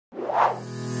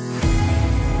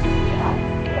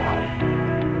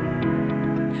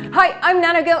Hi, I'm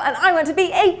Nanogirl and I want to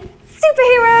be a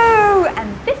superhero!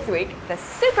 And this week, the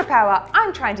superpower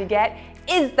I'm trying to get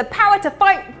is the power to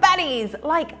fight baddies,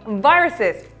 like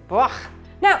viruses. Ugh.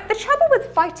 Now, the trouble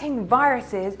with fighting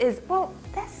viruses is, well,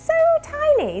 they're so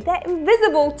tiny, they're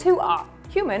invisible to our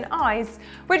human eyes,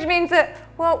 which means that,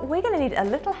 well, we're going to need a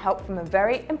little help from a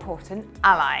very important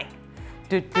ally.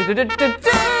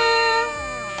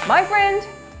 My friend,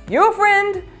 your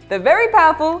friend, the very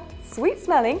powerful,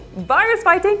 sweet-smelling,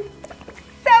 virus-fighting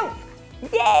soap!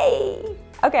 Yay!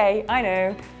 Okay, I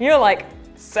know, you're like,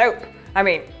 soap? I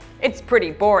mean, it's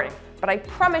pretty boring, but I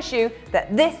promise you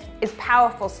that this is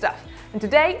powerful stuff. And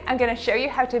today, I'm going to show you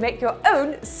how to make your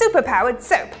own super-powered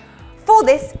soap. For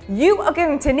this, you are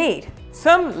going to need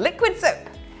some liquid soap,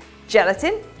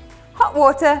 gelatin, hot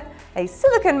water, a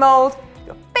silicone mold,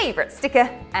 your favorite sticker,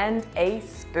 and a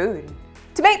spoon.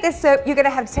 To make this soap, you're going to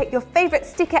have to take your favorite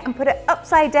sticker and put it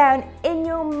upside down in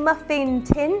your muffin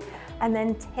tin, and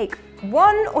then take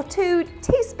 1 or 2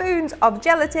 teaspoons of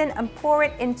gelatin and pour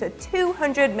it into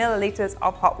 200 milliliters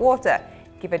of hot water.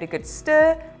 Give it a good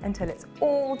stir until it's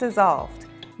all dissolved.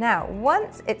 Now,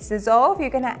 once it's dissolved, you're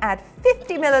going to add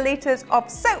 50 milliliters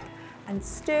of soap and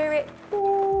stir it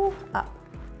all up.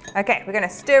 Okay, we're going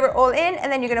to stir it all in, and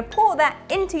then you're going to pour that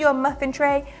into your muffin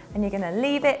tray, and you're going to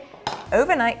leave it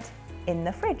overnight in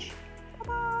the fridge.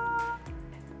 Ta-da!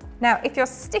 Now, if your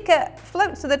sticker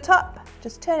floats to the top,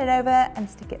 just turn it over and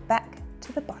stick it back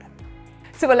to the bottom.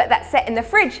 So we'll let that set in the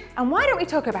fridge, and why don't we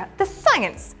talk about the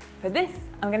science? For this,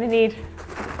 I'm going to need,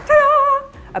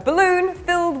 ta-da, a balloon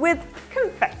filled with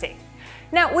confetti.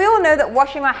 Now, we all know that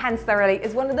washing our hands thoroughly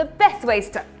is one of the best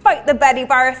ways to fight the baddie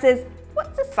viruses.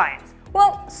 What's the science?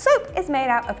 Well, soap is made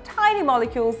out of tiny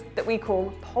molecules that we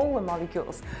call polar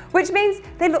molecules, which means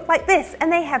they look like this, and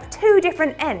they have 2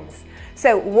 different ends.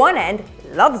 So one end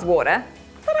loves water,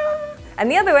 ta-da,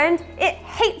 and the other end, it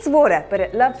hates water, but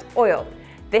it loves oil.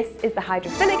 This is the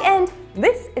hydrophilic end,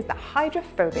 this is the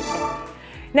hydrophobic end.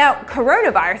 Now,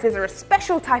 coronaviruses are a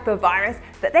special type of virus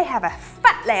that they have a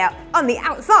fat layer on the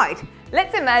outside.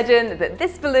 Let's imagine that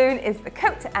this balloon is the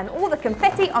coat and all the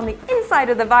confetti on the inside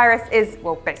of the virus is,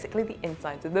 well, basically the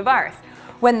insides of the virus.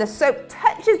 When the soap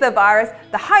touches the virus,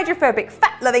 the hydrophobic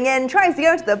fat-loving end tries to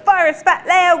go into the virus fat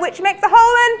layer, which makes a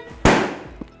hole and,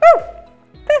 woo,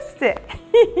 missed it.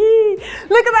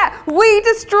 Look at that, we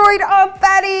destroyed our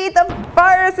baddie, the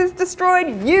virus is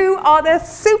destroyed, you are the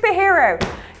superhero.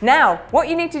 Now, what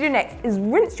you need to do next is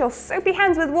rinse your soapy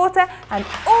hands with water and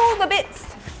all the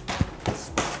bits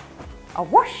are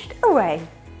washed away.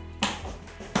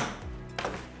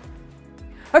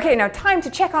 Okay, now time to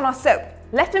check on our soap.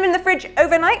 Left them in the fridge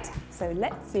overnight, so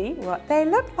let's see what they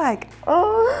look like.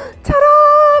 Oh,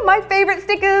 ta-da! My favorite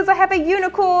stickers. I have a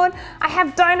unicorn, I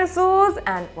have dinosaurs,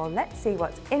 and well, let's see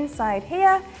what's inside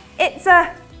here. It's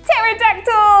a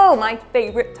pterodactyl, my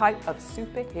favorite type of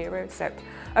superhero soap.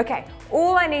 Okay,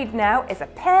 all I need now is a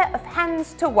pair of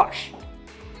hands to wash.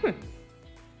 Where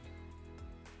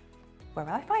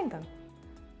will I find them?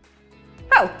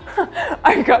 Oh,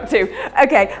 I've got 2.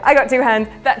 Okay, I got 2 hands,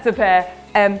 that's a pair.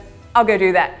 I'll go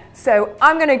do that. So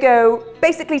I'm gonna go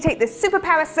basically take this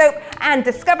superpower soap and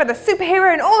discover the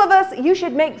superhero in all of us. You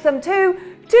should make some too.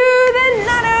 To the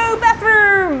nano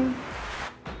bathroom.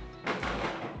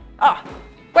 Ah,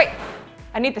 wait,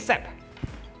 I need the soap.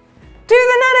 To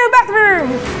the nano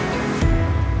bathroom.